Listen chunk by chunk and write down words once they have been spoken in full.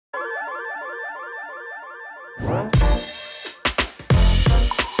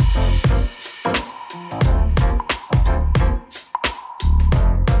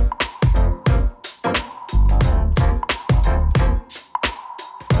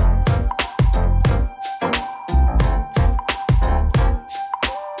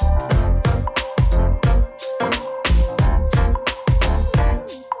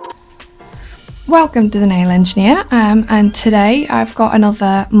Welcome to the Nail Engineer, and today I've got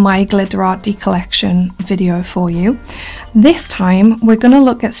another My GlitterArty collection video for you. This time we're going to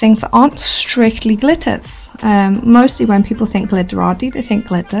look at things that aren't strictly glitters. Mostly when people think GlitterArty, they think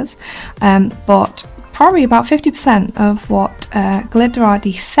glitters, but probably about 50% of what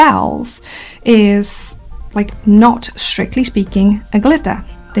GlitterArty sells is, like, not strictly speaking a glitter.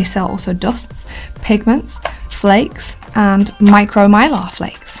 They sell also dusts, pigments, flakes and micro mylar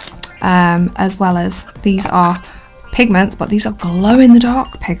flakes. As well as these are pigments, but these are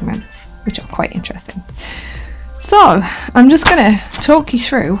glow-in-the-dark pigments, which are quite interesting. So I'm just going to talk you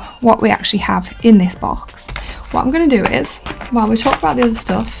through what we actually have in this box. What I'm going to do is, while we talk about the other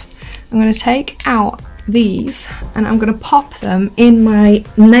stuff, I'm going to take out these and I'm going to pop them in my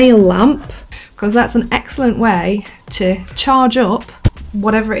nail lamp, because that's an excellent way to charge up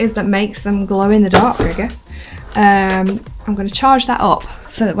whatever it is that makes them glow in the dark, I guess. I'm going to charge that up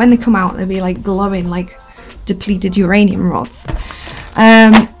so that when they come out they'll be like glowing like depleted uranium rods.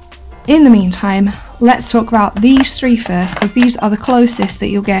 In the meantime, let's talk about these three first, because these are the closest that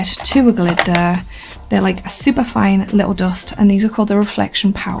you'll get to a glitter. They're like a super fine little dust, and these are called the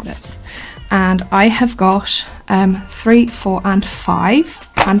reflection powders. And I have got 3, 4 and 5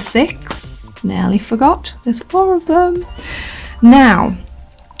 and 6. Nearly forgot, there's 4 of them. Now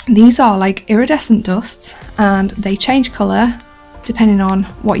these are like iridescent dusts and they change colour depending on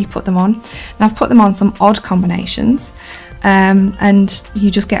what you put them on. And I've put them on some odd combinations, and you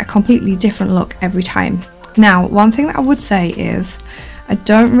just get a completely different look every time. Now, one thing that I would say is I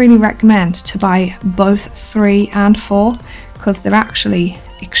don't really recommend to buy both 3 and 4 because they're actually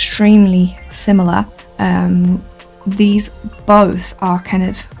extremely similar. These both are kind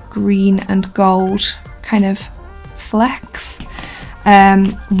of green and gold kind of flecks.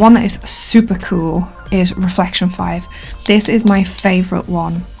 One that is super cool is Reflection 5. This is my favourite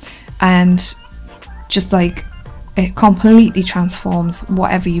one, and just like it completely transforms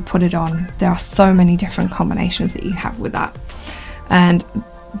whatever you put it on. There are so many different combinations that you have with that. And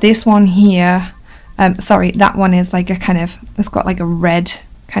this one here, sorry, that one is like a kind of, it's got like a red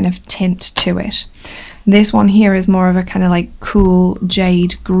kind of tint to it. This one here is more of a kind of like cool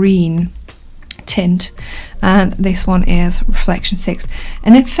jade green tint, and this one is Reflection 6.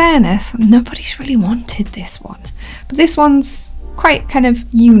 And in fairness, nobody's really wanted this one, but this one's quite kind of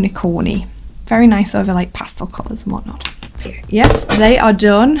unicorny, very nice over like pastel colours and whatnot. Yes, they are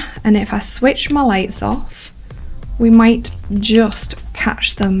done, and if I switch my lights off we might just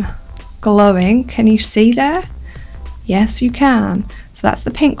catch them glowing. Can you see there? Yes, you can. So that's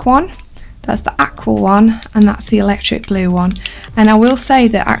the pink one, that's the aqua one, and that's the electric blue one. And I will say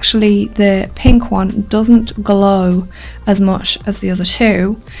that actually the pink one doesn't glow as much as the other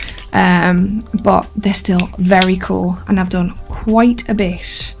two, but they're still very cool. And I've done quite a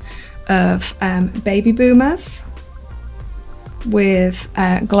bit of baby boomers with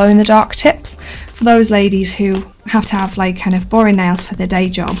glow-in-the-dark tips for those ladies who have to have like kind of boring nails for their day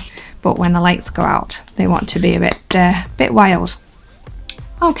job, but when the lights go out they want to be a bit wild.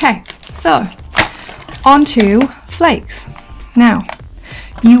 Okay, so on to flakes. Now,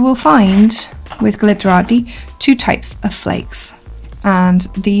 you will find with GlitterArty 2 types of flakes, and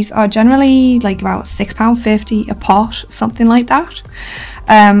these are generally like about £6.50 a pot, something like that.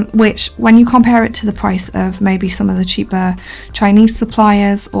 Which, when you compare it to the price of maybe some of the cheaper Chinese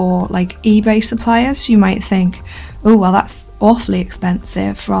suppliers or like eBay suppliers, you might think, oh well, that's awfully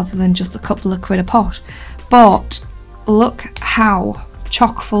expensive, rather than just a couple of quid a pot. But look how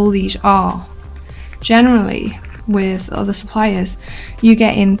chock full these are. Generally with other suppliers you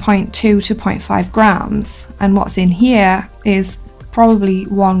get in 0.2 to 0.5 grams, and what's in here is probably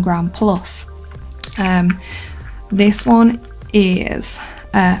 1 gram plus. This one is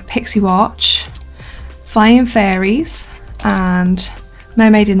Pixie Watch, Flying Fairies and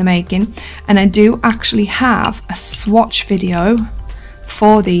Mermaid in the Making, and I do actually have a swatch video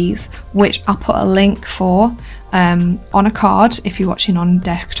for these, which I'll put a link for on a card if you're watching on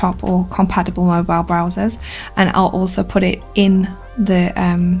desktop or compatible mobile browsers, and I'll also put it in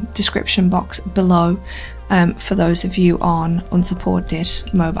the description box below for those of you on unsupported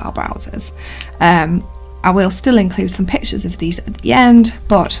mobile browsers. I will still include some pictures of these at the end,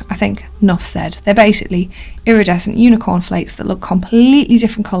 but I think enough said. They're basically iridescent unicorn flakes that look completely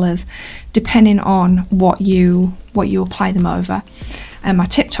different colours depending on what you apply them over. And my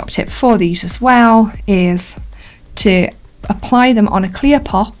top tip for these as well is to apply them on a clear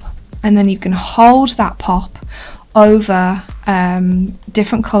pop, and then you can hold that pop over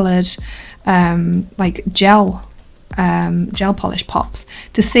different coloured like gel polish pops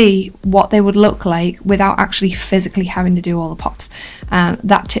to see what they would look like without actually physically having to do all the pops. And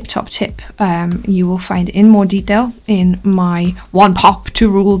that top tip you will find in more detail in my one pop to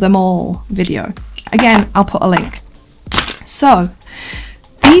rule them all video. Again, I'll put a link. So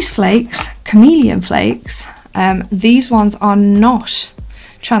these flakes, Chameleon flakes, these ones are not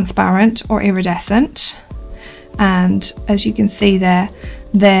transparent or iridescent, and as you can see they're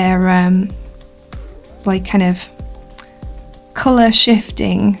like kind of colour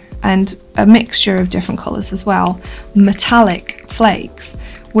shifting and a mixture of different colours as well, metallic flakes,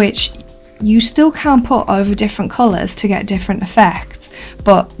 which you still can put over different colours to get different effects,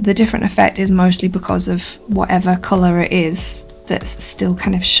 but the different effect is mostly because of whatever colour it is that's still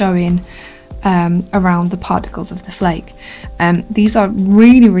kind of showing around the particles of the flake. These are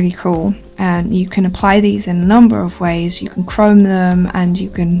really cool, and you can apply these in a number of ways. You can chrome them, and you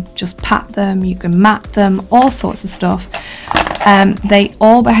can just pat them, you can matte them, all sorts of stuff. They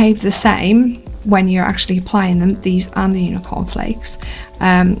all behave the same when you're actually applying them, these and the unicorn flakes.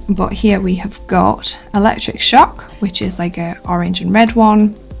 But here we have got Electric Shock, which is like a orange and red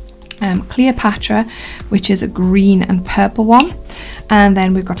one, Cleopatra, which is a green and purple one, and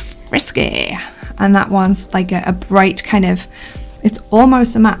then we've got Frisky, and that one's like a bright kind of, it's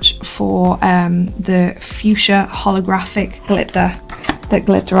almost a match for the fuchsia holographic glitter that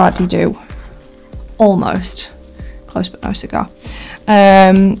GlitterArty do. Almost. Close but no cigar.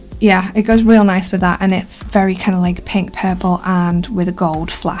 Yeah, it goes real nice with that, and it's very kind of like pink purple and with a gold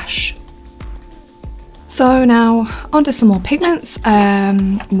flash. So now onto some more pigments.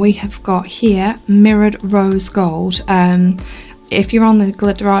 We have got here Mirrored Rose Gold. If you're on the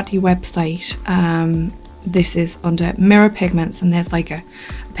GlitterArty website, this is under Mirror Pigments, and there's like a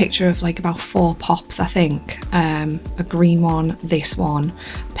picture of like about 4 pops, I think. A green one, this one,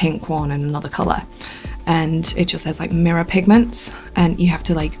 a pink one, and another colour. And it just says like Mirror Pigments, and you have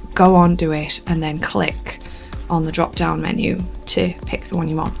to like go on, do it, and then click on the drop down menu to pick the one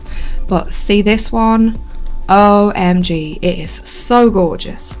you want. But see this one, OMG, it is so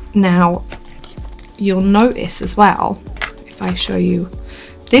gorgeous. Now you'll notice as well, if I show you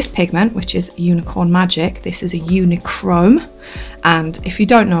this pigment, which is Unicorn Magic, this is a unichrome, and if you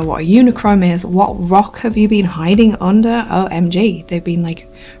don't know what a unichrome is, what rock have you been hiding under? OMG, they've been like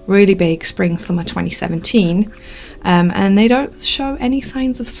really big spring summer 2017, and they don't show any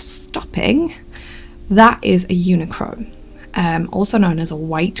signs of stopping. That is a unichrome, also known as a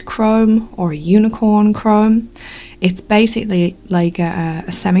white chrome or a unicorn chrome. It's basically like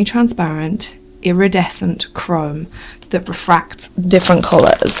a semi-transparent iridescent chrome that refracts different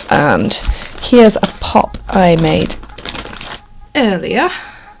colours, and here's a pop I made earlier.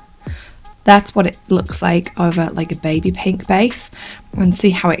 That's what it looks like over like a baby pink base, and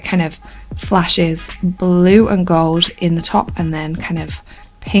see how it kind of flashes blue and gold in the top and then kind of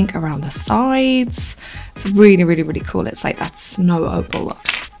pink around the sides. It's really cool. It's like that snow opal look.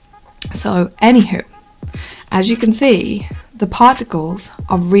 So anywho, as you can see, the particles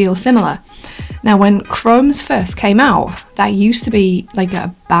are real similar. Now when chromes first came out, that used to be like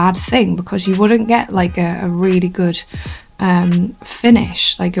a bad thing, because you wouldn't get like a really good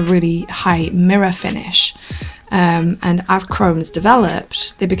finish, like a really high mirror finish, and as chromes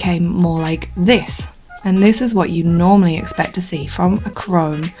developed, they became more like this. And this is what you normally expect to see from a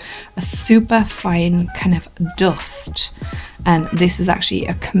chrome, a super fine kind of dust. And this is actually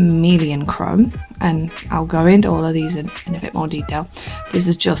a Chameleon chrome, and I'll go into all of these in a bit more detail. This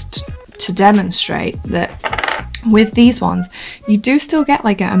is just to demonstrate that with these ones, you do still get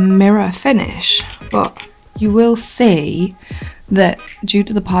like a mirror finish, but you will see that due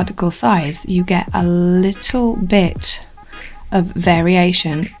to the particle size, you get a little bit of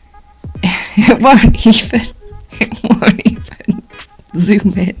variation. It won't even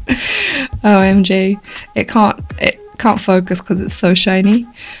zoom in. OMG, it can't focus because it's so shiny.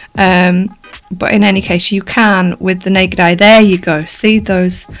 But in any case, you can with the naked eye. There you go. See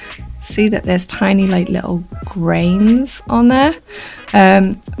those see that there's tiny like little grains on there,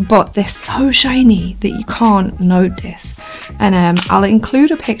 but they're so shiny that you can't notice. And I'll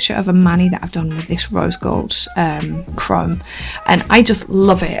include a picture of a mani that I've done with this rose gold chrome, and I just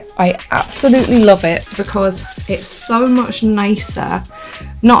love it. I absolutely love it because it's so much nicer.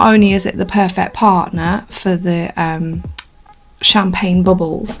 Not only is it the perfect partner for the champagne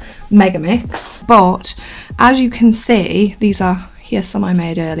bubbles mega mix, but as you can see, here's some I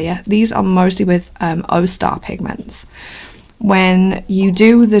made earlier. These are mostly with O-Star pigments. When you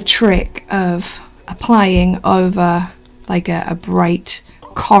do the trick of applying over like a bright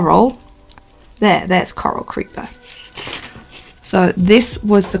coral, there's Coral Creeper. So this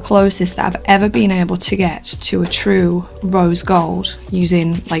was the closest that I've ever been able to get to a true rose gold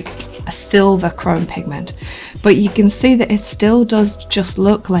using like a silver chrome pigment. But you can see that it still does just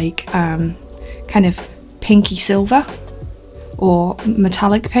look like kind of pinky silver or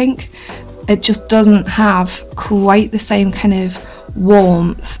metallic pink. It just doesn't have quite the same kind of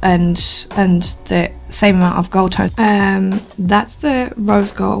warmth and the same amount of gold tone. That's the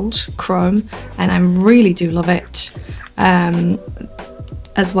rose gold chrome, and I really do love it,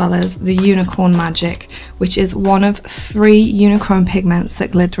 as well as the unicorn magic, which is one of 3 unicorn pigments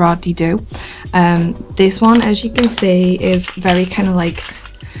that GlitterArty do. This one, as you can see, is very kind of like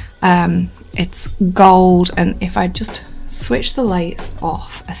it's gold, and if I just switch the lights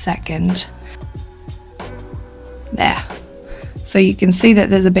off a second, there, so you can see that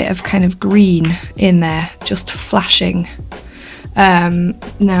there's a bit of kind of green in there just flashing.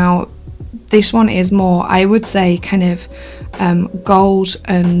 Now this one is more, I would say, kind of gold,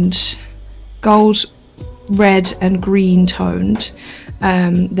 red and green toned.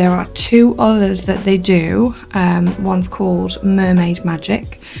 There are 2 others that they do. One's called Mermaid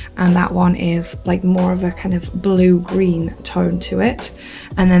Magic, and that one is like more of a kind of blue-green tone to it.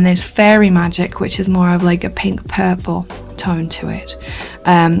 And then there's Fairy Magic, which is more of like a pink-purple tone to it.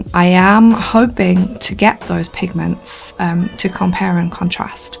 I am hoping to get those pigments to compare and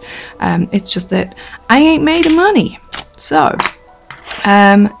contrast. It's just that I ain't made of money. So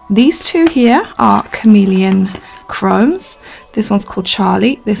these 2 here are Chameleon chromes. This one's called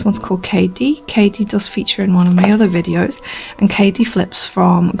Charlie, this one's called Katie. Katie does feature in one of my other videos, and Katie flips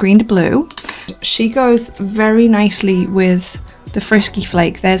from green to blue. She goes very nicely with the Frisky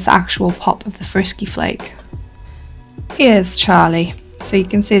Flake. There's the actual pop of the Frisky Flake. Here's Charlie, so you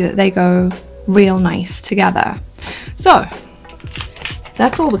can see that they go real nice together. So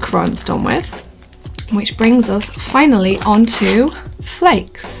that's all the chromes done with, which brings us finally onto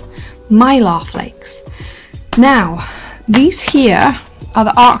flakes, Mylar flakes. Now these here are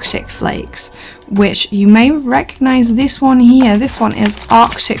the Arctic flakes, which you may recognize this one here. This one is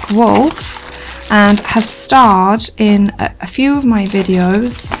Arctic Wolf and has starred in a few of my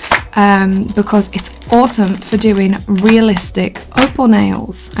videos because it's awesome for doing realistic opal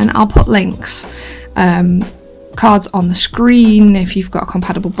nails, and I'll put links, cards on the screen if you've got a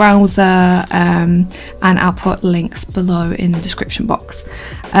compatible browser, and I'll put links below in the description box.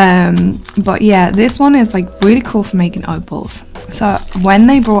 But yeah, this one is like really cool for making opals. So when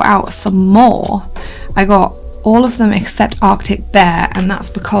they brought out some more, I got all of them except Arctic Bear, and that's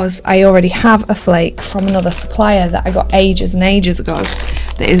because I already have a flake from another supplier that I got ages and ages ago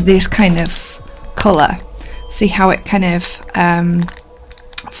that is this kind of colour. See how it kind of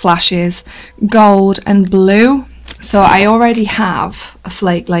flashes gold and blue? So I already have a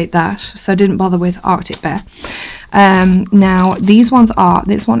flake like that, so I didn't bother with Arctic Bear. Now these ones are,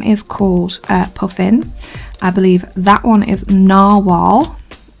 this one is called Puffin. I believe that one is Narwhal.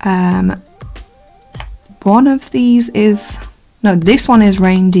 One of these is, no, this one is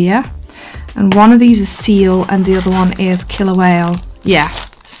Reindeer, and one of these is Seal, and the other one is Killer Whale. Yeah,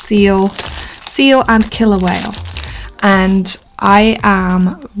 Seal and Killer Whale. And I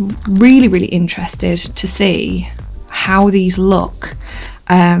am really interested to see how these look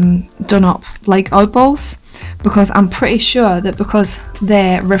done up like opals, because I'm pretty sure that because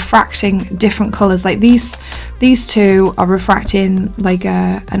they're refracting different colours, like these 2 are refracting like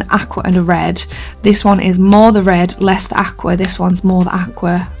an aqua and a red. This one is more the red, less the aqua. This one's more the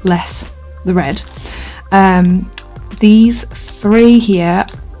aqua, less the red. These 3 here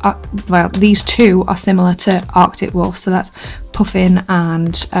are, well, these 2 are similar to Arctic Wolf, so that's Puffin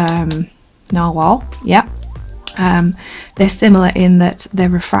and Narwhal. Yeah, they're similar in that they're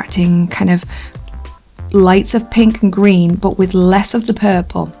refracting kind of lights of pink and green, but with less of the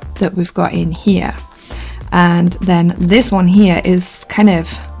purple that we've got in here. And then this one here is kind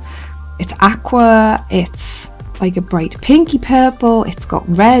of, it's aqua, it's like a bright pinky purple, it's got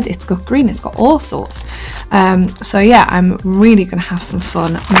red, it's got green, it's got all sorts. So yeah, I'm really gonna have some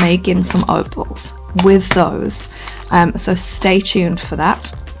fun making some opals with those. So stay tuned for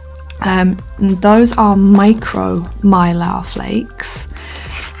that. Those are micro mylar flakes.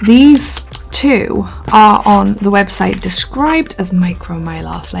 These two are on the website described as micro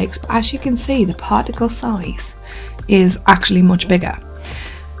mylar flakes, but as you can see, the particle size is actually much bigger.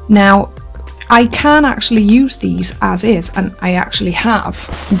 Now, I can actually use these as is, and I actually have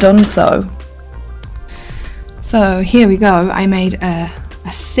done so. So here we go. I made a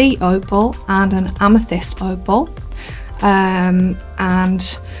sea opal and an amethyst opal, and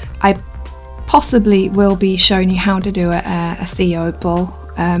I possibly will be showing you how to do a sea opal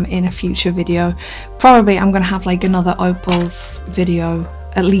in a future video. Probably I'm going to have like another opals video,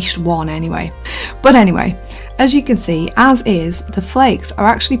 at least one anyway. But anyway, as you can see, as is, the flakes are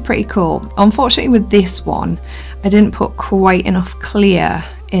actually pretty cool. Unfortunately with this one, I didn't put quite enough clear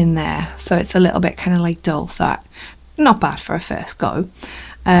in there, so it's a little bit kind of like dull, so not bad for a first go.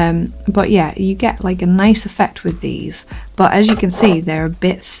 But yeah, you get like a nice effect with these, but as you can see, they're a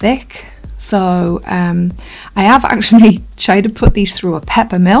bit thick. So I have actually tried to put these through a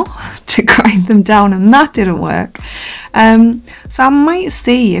pepper mill to grind them down, and that didn't work. So I might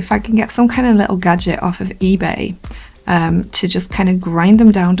see if I can get some kind of little gadget off of eBay to just kind of grind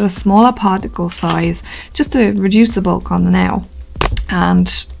them down to a smaller particle size, just to reduce the bulk on the nail,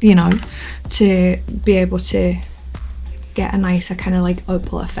 and you know, to be able to get a nicer kind of like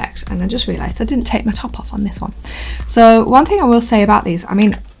opal effect. And I just realized I didn't take my top off on this one. So one thing I will say about these, I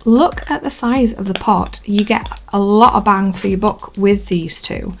mean, look at the size of the pot. You get a lot of bang for your buck with these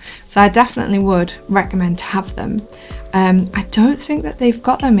two, so I definitely would recommend to have them. I don't think that they've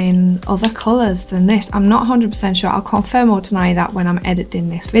got them in other colors than this. I'm not 100% sure. I'll confirm or deny that when I'm editing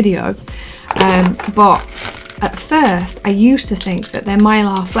this video. But at first I used to think that their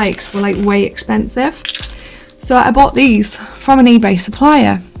mylar flakes were like way expensive. So I bought these from an eBay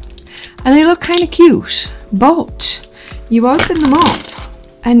supplier, and they look kind of cute, but you open them up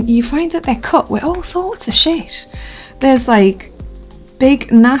and you find that they're cut with all sorts of shit. There's like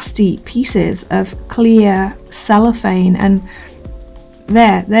big nasty pieces of clear cellophane, and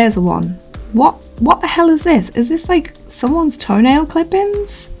there's a one. What the hell is this? Is this like someone's toenail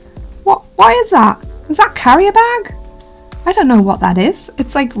clippings? Why is that? Is that carrier bag? I don't know what that is.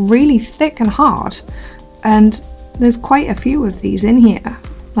 It's like really thick and hard. And there's quite a few of these in here.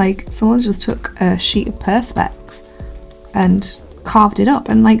 Like someone just took a sheet of perspex and carved it up,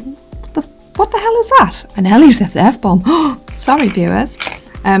 and like what the hell is that? And Ellie's the F-bomb. Sorry viewers.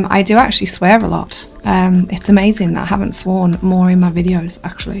 I do actually swear a lot. It's amazing that I haven't sworn more in my videos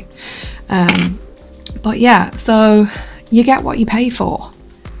actually. But yeah, so you get what you pay for.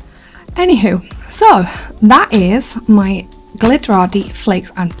 Anywho, so that is my GlitterArty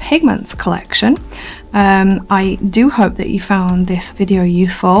Flakes and Pigments collection. I do hope that you found this video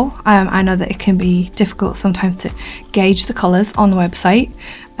useful. I know that it can be difficult sometimes to gauge the colours on the website.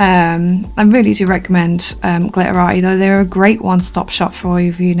 I really do recommend GlitterArty, though. They're a great one-stop shop for all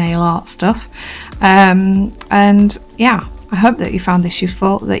of your nail art stuff. And yeah, I hope that you found this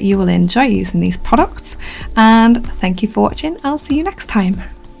useful, that you will enjoy using these products, and thank you for watching. I'll see you next time.